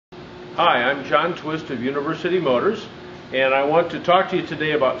Hi, I'm John Twist of University Motors, and I want to talk to you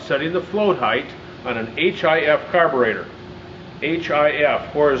today about setting the float height on an HIF carburetor. HIF,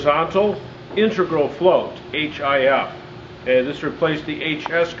 horizontal integral float, HIF. And this replaced the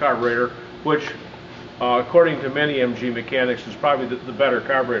HS carburetor, which according to many MG mechanics is probably the better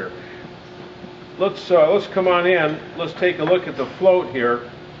carburetor. Let's come on in. Let's take a look at the float here,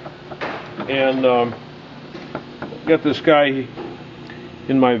 and get this guy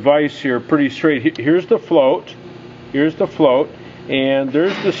in my vise here pretty straight. Here's the float. Here's the float, and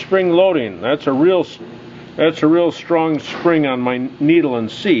there's the spring loading. That's a real strong spring on my needle and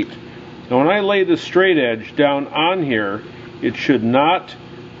seat. Now, when I lay the straight edge down on here, it should not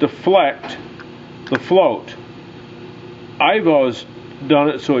deflect the float. I've always done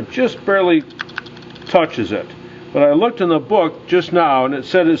it so it just barely touches it. But I looked in the book just now, and it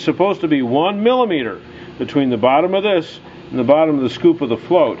said it's supposed to be 1 millimeter between the bottom of this and the bottom of the scoop of the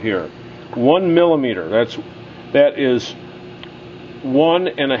float here. 1 millimeter. That is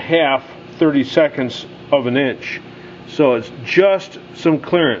 1.5 32nds of an inch. So it's just some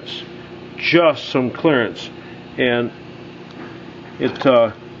clearance. Just some clearance. And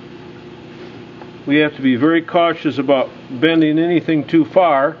we have to be very cautious about bending anything too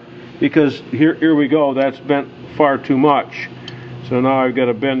far, because here we go, that's bent far too much. So now I've got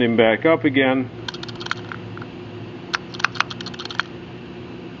to bend him back up again.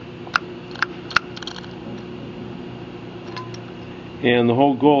 And the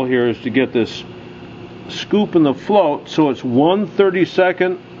whole goal here is to get this scoop in the float so it's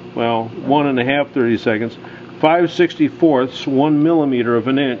 1/32nd, well, 1.5 32nds, 5/64ths, 1 millimeter of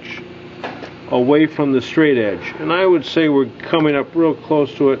an inch away from the straight edge. And I would say we're coming up real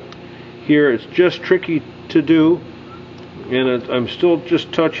close to it here. It's just tricky to do, and I'm still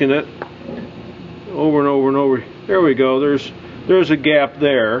just touching it over and over and over. There we go. There's a gap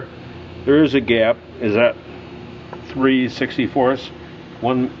there. There is a gap. Is that 3/64ths,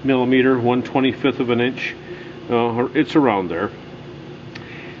 1 millimeter, 1/25th of an inch? It's around there.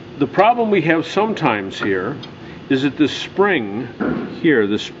 The problem we have sometimes here is that the spring here,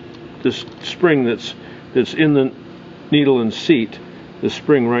 this spring that's in the needle and seat, the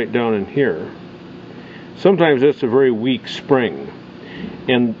spring right down in here, sometimes that's a very weak spring,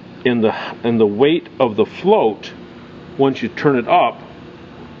 and the weight of the float, once you turn it up,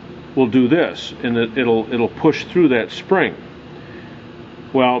 will do this, and it'll push through that spring.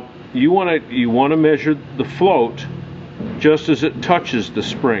 Well, you want to measure the float just as it touches the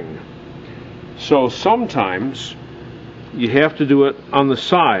spring. So sometimes you have to do it on the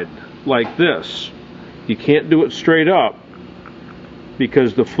side like this. You can't do it straight up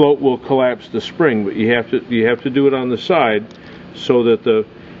because the float will collapse the spring, but you have to do it on the side so that the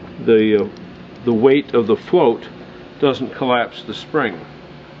weight of the float doesn't collapse the spring.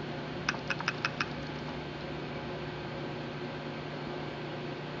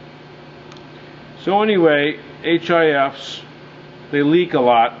 So anyway, HIFs, they leak a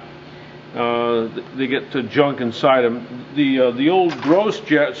lot. They get to junk inside them. The old gross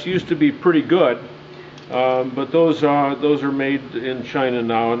jets used to be pretty good, but those are made in China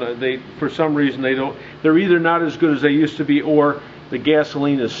now, and for some reason they're either not as good as they used to be, or the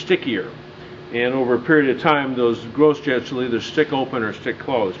gasoline is stickier. And over a period of time, those gross jets will either stick open or stick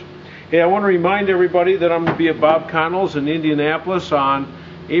closed. Hey, I want to remind everybody that I'm going to be at Bob Connell's in Indianapolis on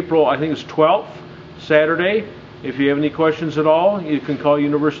April, I think it's 12th, Saturday. If you have any questions at all, you can call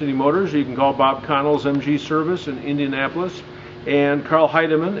University Motors, or you can call Bob Connell's MG service in Indianapolis. And Carl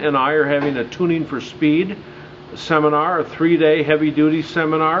Heidemann and I are having a Tuning for Speed seminar, a 3-day heavy-duty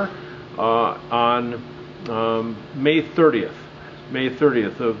seminar on May 30th. May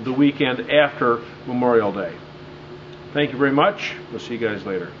 30th, of the weekend after Memorial Day. Thank you very much. We'll see you guys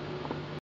later.